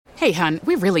Hey, hon,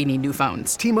 we really need new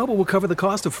phones. T-Mobile will cover the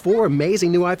cost of 4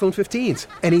 amazing new iPhone 15s,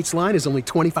 and each line is only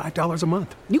 $25 a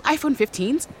month. New iPhone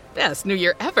 15s? Best new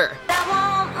year ever.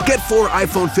 Get 4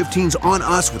 iPhone 15s on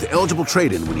us with eligible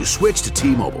trade-in when you switch to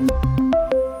T-Mobile.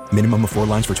 Minimum of 4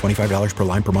 lines for $25 per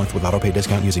line per month with autopay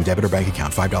discount using debit or bank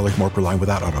account. $5 more per line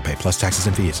without autopay, plus taxes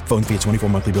and fees. Phone fee at 24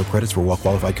 monthly bill credits for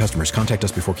well-qualified customers. Contact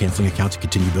us before canceling account to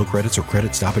continue bill credits or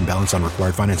credit stop and balance on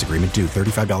required finance agreement due.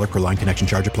 $35 per line connection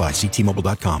charge applies. See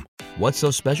T-Mobile.com. What's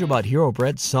so special about Hero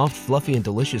Bread's soft, fluffy, and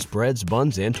delicious breads,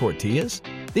 buns, and tortillas?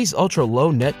 These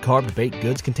ultra-low net-carb baked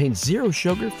goods contain zero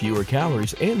sugar, fewer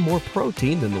calories, and more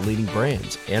protein than the leading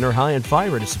brands, and are high in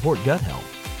fiber to support gut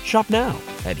health. Shop now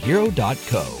at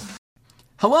Hero.co.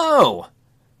 Hello!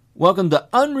 Welcome to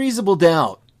Unreasonable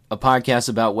Doubt, a podcast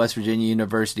about West Virginia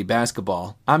University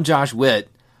basketball. I'm Josh Witt.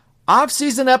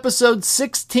 Offseason episode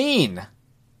 16.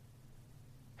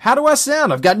 How do I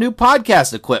sound? I've got new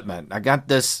podcast equipment. I got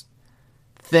this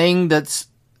thing that's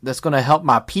going to help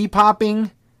my pee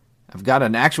popping. I've got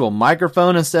an actual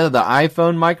microphone instead of the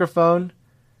iPhone microphone.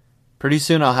 Pretty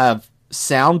soon I'll have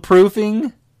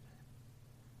soundproofing.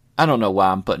 I don't know why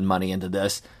I'm putting money into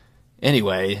this.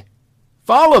 Anyway,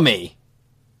 follow me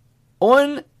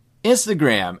on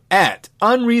Instagram at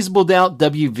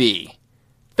UnreasonableDoubtWV.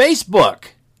 Facebook,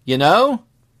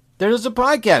 there's a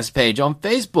podcast page on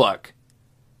Facebook.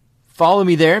 Follow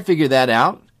me there, figure that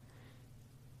out.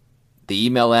 The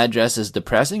email address is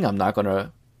depressing. I'm not going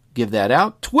to give that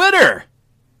out. Twitter!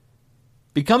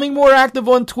 Becoming more active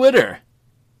on Twitter.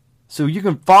 So you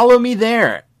can follow me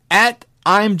there at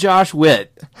I'm Josh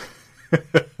Witt.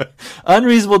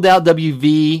 Unreasonable Doubt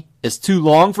WV is too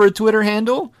long for a Twitter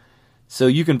handle. So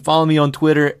you can follow me on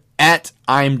Twitter at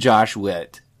I'm Josh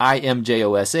Witt.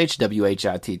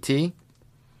 IMJOSHWHITT.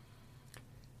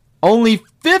 Only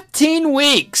 15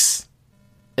 weeks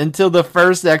until the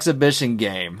first exhibition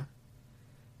game.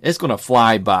 It's going to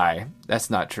fly by. That's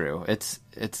not true. It's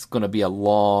going to be a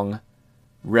long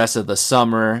rest of the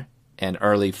summer and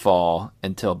early fall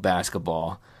until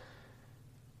basketball.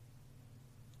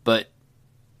 But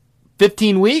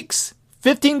 15 weeks,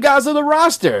 15 guys on the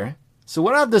roster. So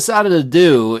what I've decided to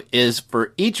do is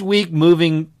for each week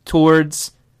moving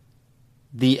towards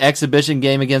the exhibition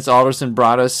game against Alderson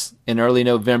Broaddus in early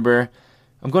November,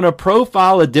 I'm going to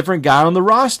profile a different guy on the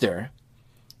roster.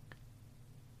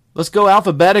 Let's go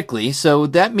alphabetically. So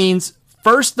that means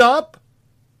first up,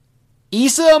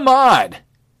 Esa Ahmad.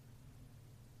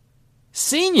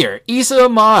 Senior Esa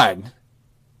Ahmad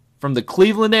from the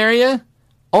Cleveland area.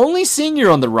 Only senior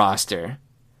on the roster.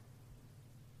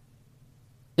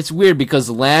 It's weird because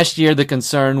last year the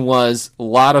concern was a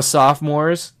lot of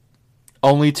sophomores,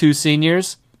 only 2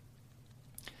 seniors.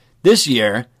 This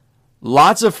year,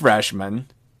 lots of freshmen,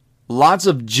 lots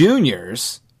of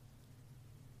juniors,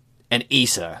 and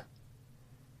Esa.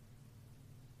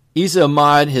 Esa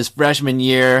Ahmad, his freshman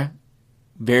year,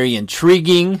 very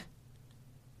intriguing.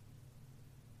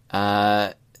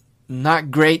 Not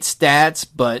great stats,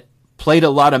 but played a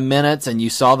lot of minutes and you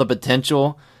saw the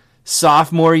potential.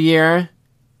 Sophomore year,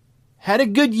 had a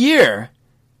good year.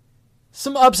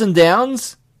 Some ups and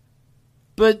downs,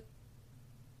 but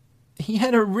he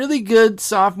had a really good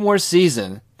sophomore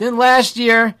season. Then last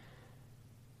year,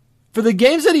 for the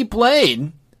games that he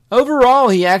played, overall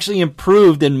he actually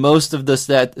improved in most of the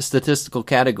statistical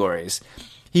categories.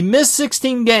 He missed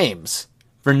 16 games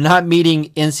for not meeting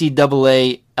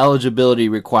NCAA eligibility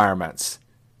requirements.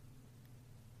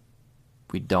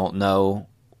 We don't know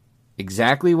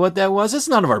exactly what that was. It's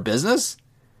none of our business.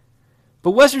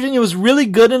 But West Virginia was really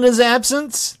good in his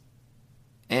absence.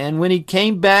 And when he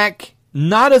came back,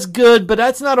 not as good, but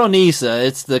that's not on Esa.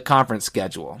 It's the conference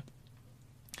schedule.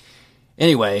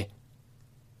 Anyway,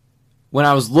 when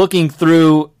I was looking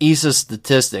through Esa's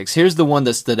statistics, here's the one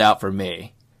that stood out for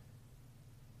me.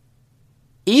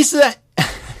 Esa,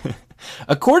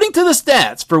 according to the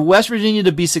stats, for West Virginia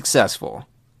to be successful,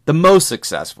 the most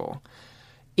successful,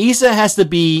 Esa has to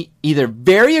be either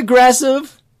very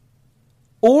aggressive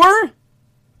or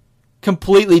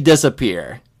completely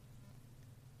disappear.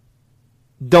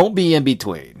 Don't be in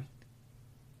between.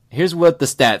 Here's what the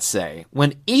stats say.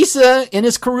 When Esa, in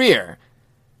his career,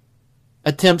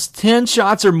 attempts 10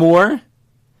 shots or more,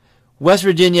 West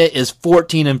Virginia is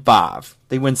 14-5.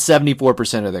 They win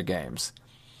 74% of their games.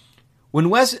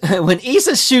 When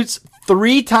Esa shoots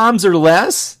 3 times or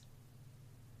less,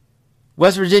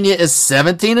 West Virginia is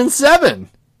 17-7.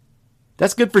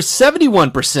 That's good for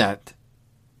 71%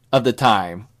 of the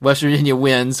time. West Virginia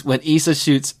wins when Esa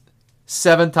shoots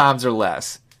 7 times or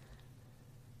less.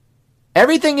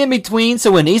 Everything in between,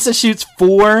 so when Esa shoots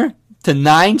 4 to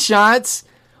 9 shots,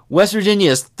 West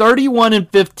Virginia is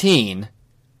 31-15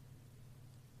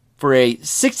 for a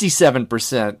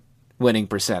 67% winning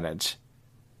percentage.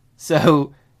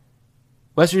 So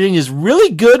West Virginia is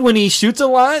really good when he shoots a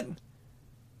lot.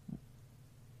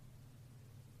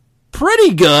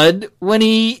 Pretty good when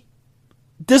he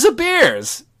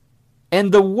disappears.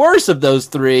 And the worst of those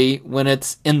three when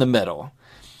it's in the middle.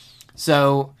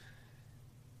 So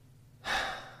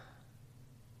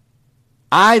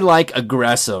I like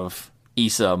aggressive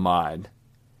Esa Ahmad.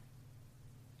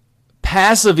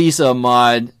 Passive Esa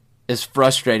Ahmad is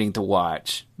frustrating to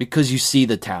watch because you see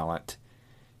the talent.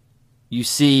 You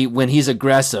see when he's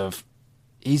aggressive,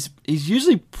 he's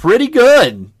usually pretty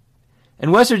good.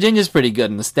 And West Virginia's pretty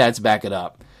good, and the stats back it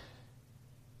up.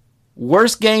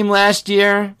 Worst game last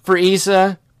year for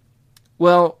Esa?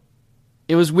 Well,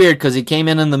 it was weird because he came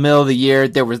in the middle of the year.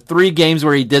 There were 3 games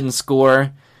where he didn't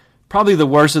score. Probably the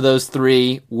worst of those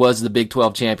 3 was the Big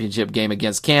 12 championship game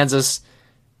against Kansas.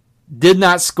 Did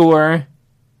not score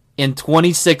in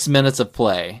 26 minutes of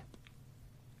play.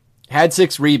 Had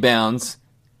 6 rebounds.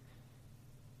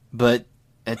 But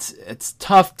it's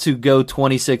tough to go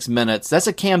 26 minutes. That's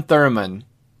a Cam Thurman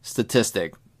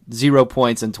statistic. 0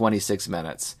 points in 26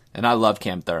 minutes. And I love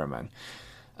Cam Thurman.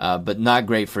 But not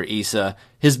great for Esa.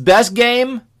 His best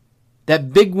game,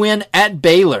 that big win at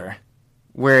Baylor,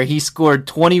 where he scored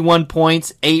 21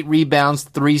 points, 8 rebounds,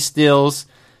 3 steals.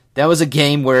 That was a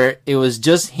game where it was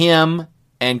just him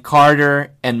and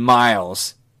Carter and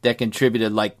Miles that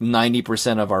contributed like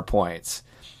 90% of our points.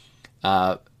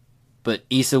 But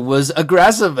Esa was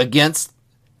aggressive against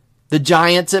the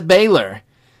Giants at Baylor.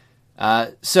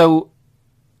 So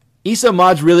Esa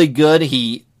Ahmad's really good.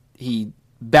 He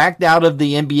backed out of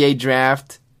the NBA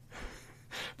draft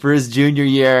for his junior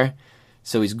year.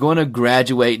 So he's going to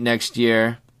graduate next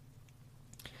year.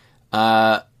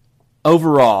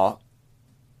 Overall,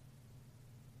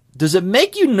 does it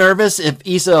make you nervous if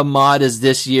Esa Ahmad is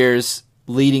this year's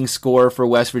leading scorer for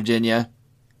West Virginia?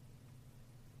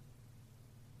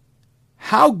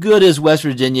 How good is West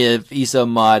Virginia if Esa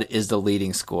Ahmad is the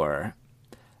leading scorer?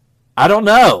 I don't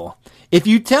know. If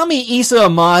you tell me Esa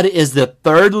Ahmad is the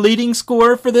 3rd leading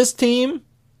scorer for this team,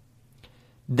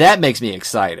 that makes me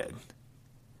excited.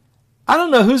 I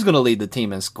don't know who's going to lead the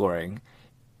team in scoring.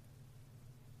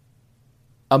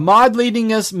 Ahmad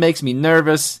leading us makes me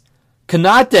nervous.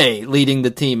 Konate leading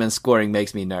the team in scoring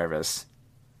makes me nervous.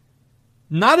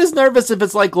 Not as nervous if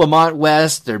it's like Lamont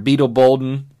West or Beetle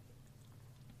Bolden.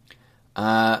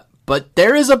 But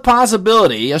there is a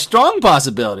possibility, a strong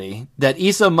possibility, that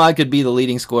Esa Ahmad could be the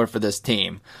leading scorer for this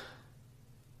team.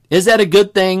 Is that a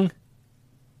good thing?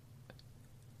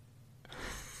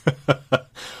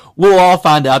 We'll all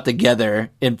find out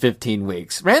together in 15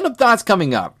 weeks. Random thoughts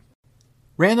coming up.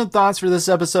 Random thoughts for this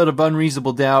episode of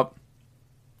Unreasonable Doubt.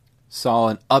 Saw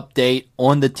an update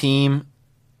on the team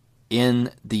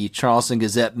in the Charleston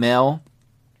Gazette Mail.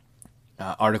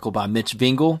 Article by Mitch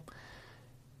Vingle.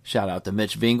 Shout out to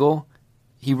Mitch Vingle.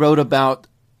 He wrote about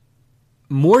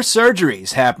more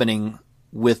surgeries happening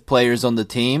with players on the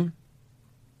team.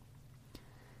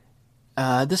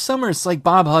 This summer, it's like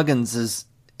Bob Huggins is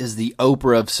the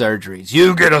Oprah of surgeries.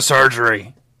 You get a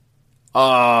surgery.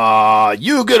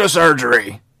 You get a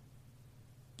surgery.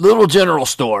 Little general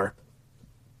store.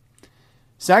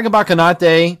 Sagaba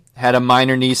Konate had a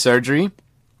minor knee surgery.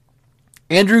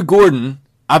 Andrew Gordon,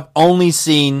 I've only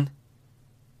seen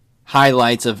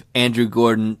highlights of Andrew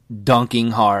Gordon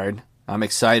dunking hard. I'm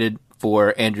excited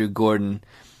for Andrew Gordon.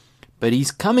 But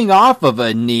he's coming off of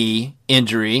a knee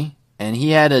injury, and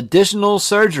he had additional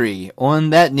surgery on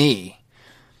that knee.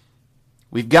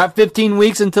 We've got 15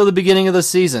 weeks until the beginning of the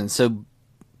season, so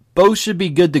both should be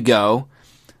good to go.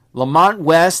 Lamont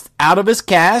West out of his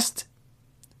cast,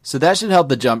 so that should help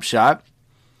the jump shot.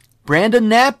 Brandon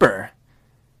Napper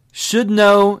should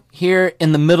know here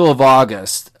in the middle of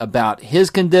August about his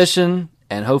condition,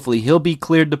 and hopefully he'll be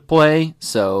cleared to play.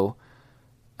 So,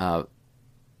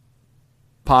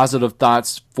 positive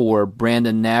thoughts for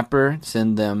Brandon Napper.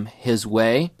 Send them his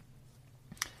way.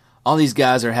 All these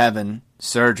guys are having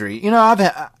surgery. You know,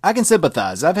 I can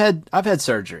sympathize. I've had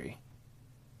surgery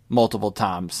multiple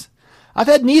times. I've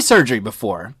had knee surgery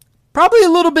before. Probably a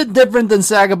little bit different than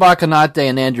Sagaba Konate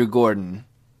and Andrew Gordon.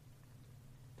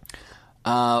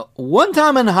 One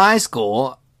time in high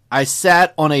school, I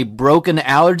sat on a broken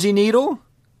allergy needle.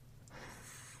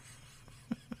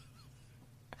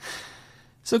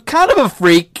 So kind of a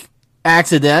freak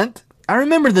accident. I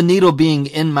remember the needle being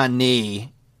in my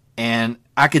knee, and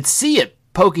I could see it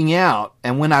poking out.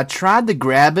 And when I tried to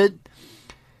grab it,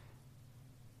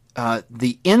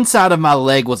 the inside of my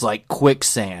leg was like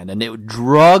quicksand, and it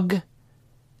drug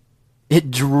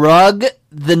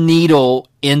the needle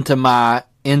into my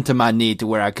knee to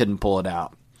where I couldn't pull it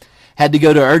out. Had to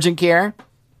go to urgent care.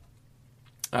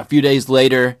 A few days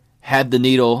later, had the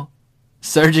needle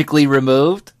surgically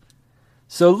removed.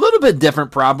 So a little bit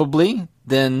different probably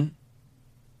than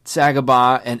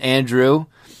Sagaba and Andrew.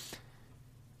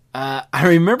 I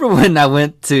remember when I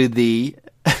went to the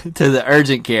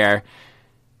urgent care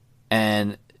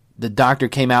and the doctor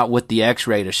came out with the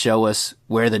x-ray to show us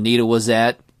where the needle was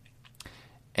at.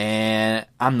 And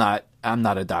I'm not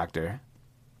a doctor.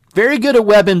 Very good at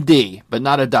WebMD, but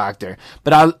not a doctor.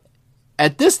 But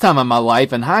at this time of my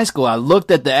life in high school, I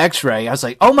looked at the x-ray. I was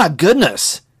like, oh my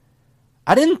goodness.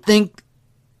 I didn't think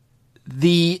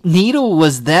the needle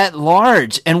was that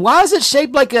large. And why is it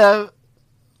shaped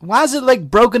why is it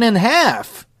like broken in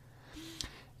half?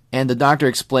 And the doctor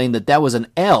explained that was an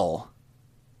L.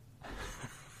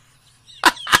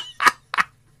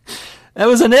 That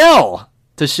was an L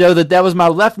to show that was my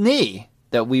left knee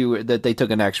that they took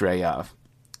an x-ray of.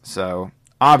 So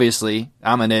obviously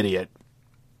I'm an idiot.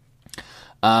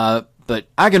 But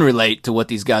I can relate to what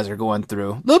these guys are going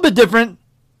through. A little bit different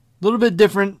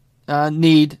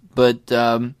need, but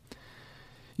when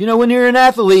you're an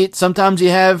athlete, sometimes you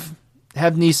have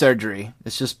knee surgery.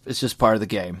 It's just part of the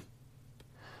game.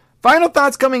 Final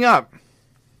thoughts coming up.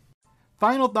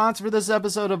 Final thoughts for this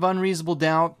episode of Unreasonable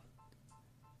Doubt.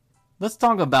 Let's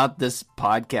talk about this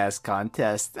podcast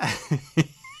contest.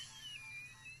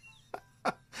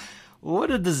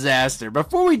 What a disaster.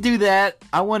 Before we do that,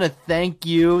 I want to thank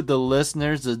you, the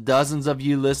listeners, the dozens of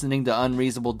you listening to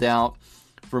Unreasonable Doubt,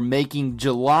 for making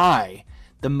July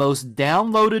the most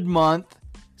downloaded month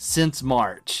since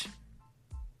March.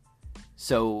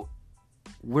 So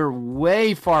we're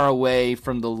way far away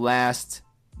from the last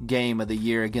game of the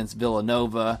year against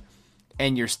Villanova,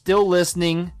 and you're still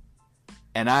listening,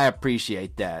 and I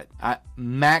appreciate that.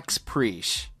 Max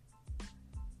Preach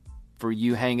for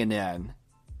you hanging in.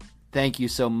 Thank you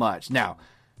so much. Now,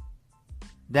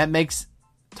 that makes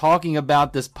talking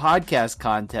about this podcast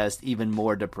contest even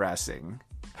more depressing.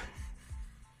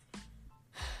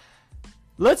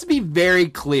 Let's be very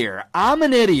clear. I'm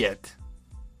an idiot.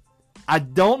 I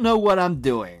don't know what I'm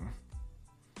doing.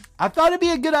 I thought it'd be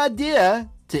a good idea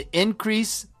to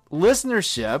increase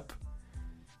listenership,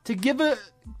 to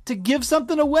give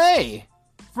something away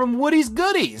from Woody's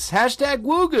Goodies.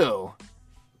 #Woogoo.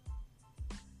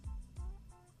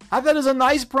 I thought it was a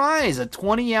nice prize, a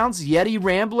 20-ounce Yeti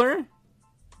Rambler.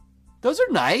 Those are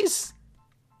nice.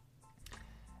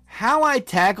 How I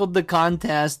tackled the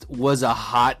contest was a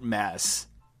hot mess.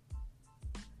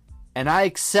 And I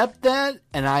accept that,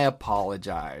 and I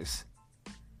apologize.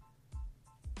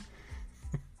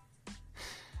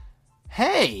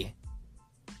 Hey,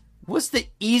 what's the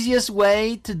easiest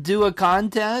way to do a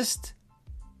contest?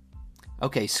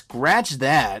 Okay, scratch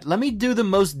that. Let me do the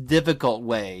most difficult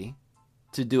way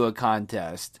to do a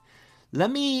contest.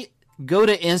 Let me go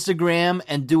to Instagram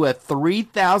and do a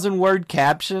 3,000-word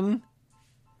caption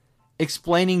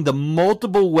explaining the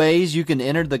multiple ways you can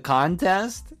enter the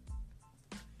contest.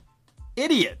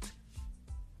 Idiot.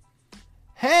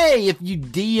 Hey, if you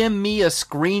DM me a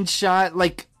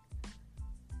screenshot,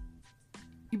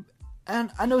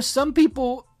 and I know some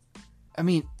people,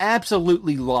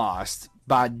 absolutely lost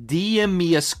by DM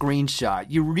me a screenshot.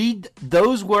 You read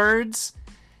those words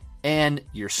and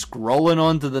you're scrolling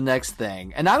on to the next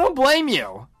thing. And I don't blame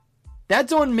you.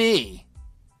 That's on me.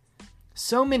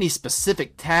 So many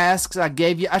specific tasks I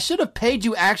gave you. I should have paid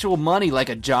you actual money like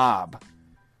a job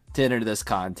to enter this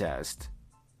contest.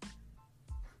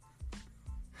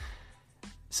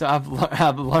 So I've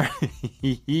learned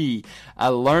I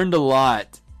learned a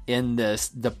lot in this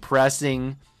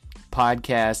depressing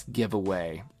podcast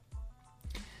giveaway.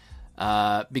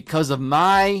 Because of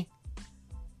my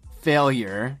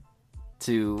failure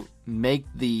to make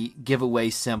the giveaway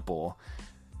simple,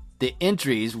 the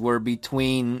entries were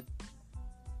between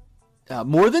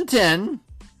more than 10,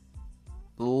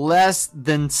 less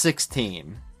than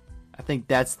 16. I think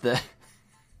that's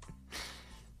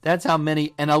how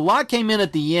many, and a lot came in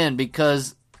at the end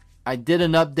because I did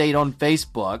an update on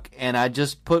Facebook and I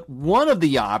just put one of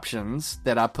the options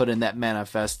that I put in that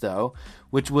manifesto,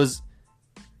 which was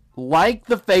like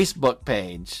the Facebook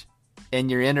page and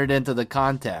you're entered into the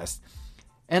contest.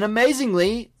 And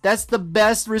amazingly, that's the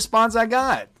best response I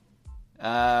got.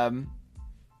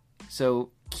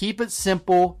 So keep it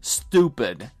simple,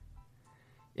 stupid,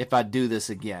 if I do this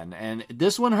again. And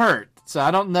this one hurt. So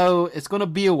I don't know. It's going to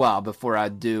be a while before I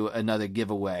do another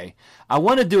giveaway. I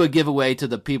want to do a giveaway to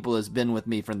the people that's been with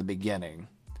me from the beginning.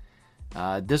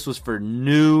 This was for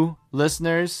new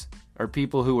listeners or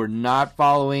people who were not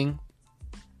following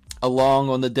along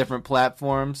on the different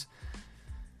platforms.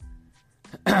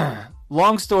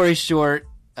 Long story short,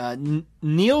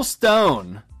 Neil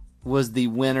Stone was the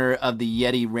winner of the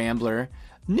Yeti Rambler.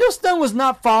 Neil Stone was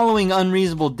not following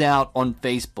Unreasonable Doubt on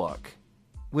Facebook,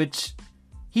 which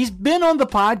he's been on the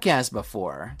podcast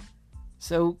before.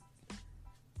 So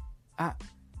I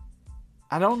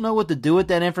don't know what to do with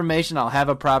that information. I'll have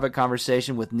a private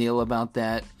conversation with Neil about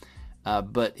that.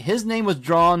 But his name was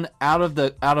drawn out of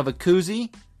a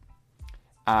koozie.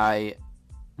 I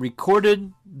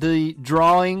recorded the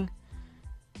drawing,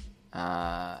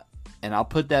 and I'll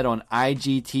put that on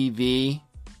IGTV.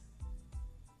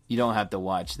 You don't have to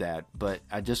watch that, but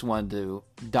I just wanted to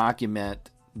document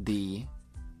the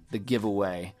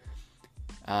giveaway.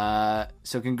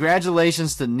 So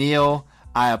congratulations to Neil.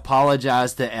 I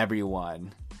apologize to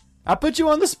everyone. I put you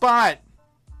on the spot.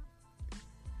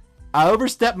 I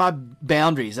overstepped my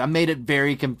boundaries. I made it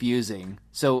very confusing.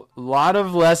 So a lot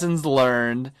of lessons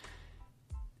learned.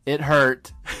 It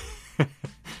hurt.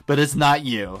 But it's not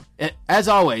you. As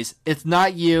always, it's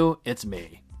not you, it's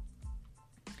me.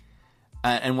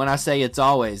 And when I say it's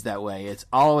always that way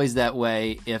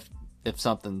if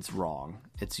something's wrong.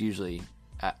 It's usually,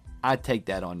 I take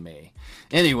that on me.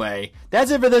 Anyway, that's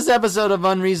it for this episode of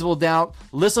Unreasonable Doubt.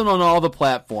 Listen on all the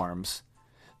platforms.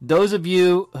 Those of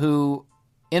you who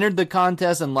entered the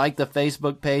contest and liked the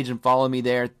Facebook page and follow me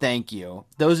there, thank you.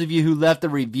 Those of you who left a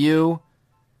review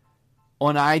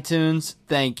on iTunes,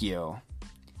 thank you.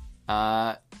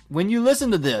 When you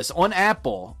listen to this on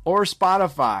Apple or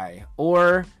Spotify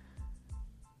or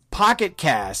Pocket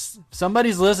Cast,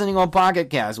 somebody's listening on Pocket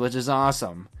Cast, which is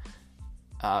awesome.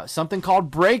 Something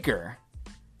called Breaker.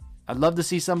 I'd love to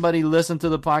see somebody listen to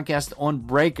the podcast on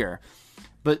Breaker.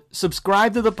 But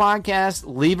subscribe to the podcast,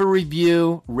 leave a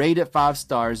review, rate it 5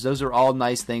 stars. Those are all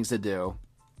nice things to do.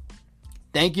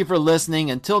 Thank you for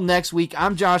listening. Until next week,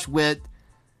 I'm Josh Witt.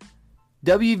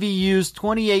 WVU's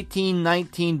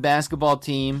 2018-19 basketball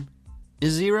team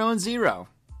is 0-0.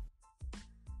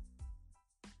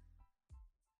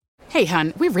 Hey,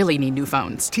 hon, we really need new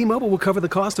phones. T-Mobile will cover the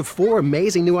cost of 4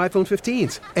 amazing new iPhone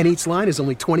 15s, and each line is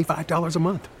only $25 a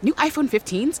month. New iPhone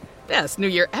 15s? Best new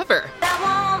year ever.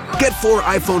 Get 4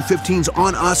 iPhone 15s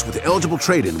on us with eligible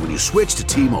trade-in when you switch to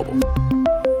T-Mobile.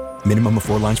 Minimum of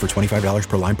 4 lines for $25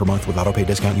 per line per month with autopay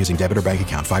discount using debit or bank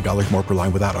account. $5 more per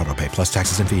line without autopay, plus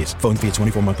taxes and fees. Phone fee at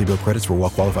 24 monthly bill credits for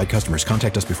well-qualified customers.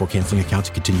 Contact us before canceling account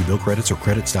to continue bill credits or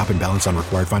credit stop and balance on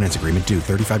required finance agreement due.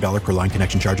 $35 per line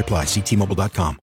connection charge applies. See T-Mobile.com.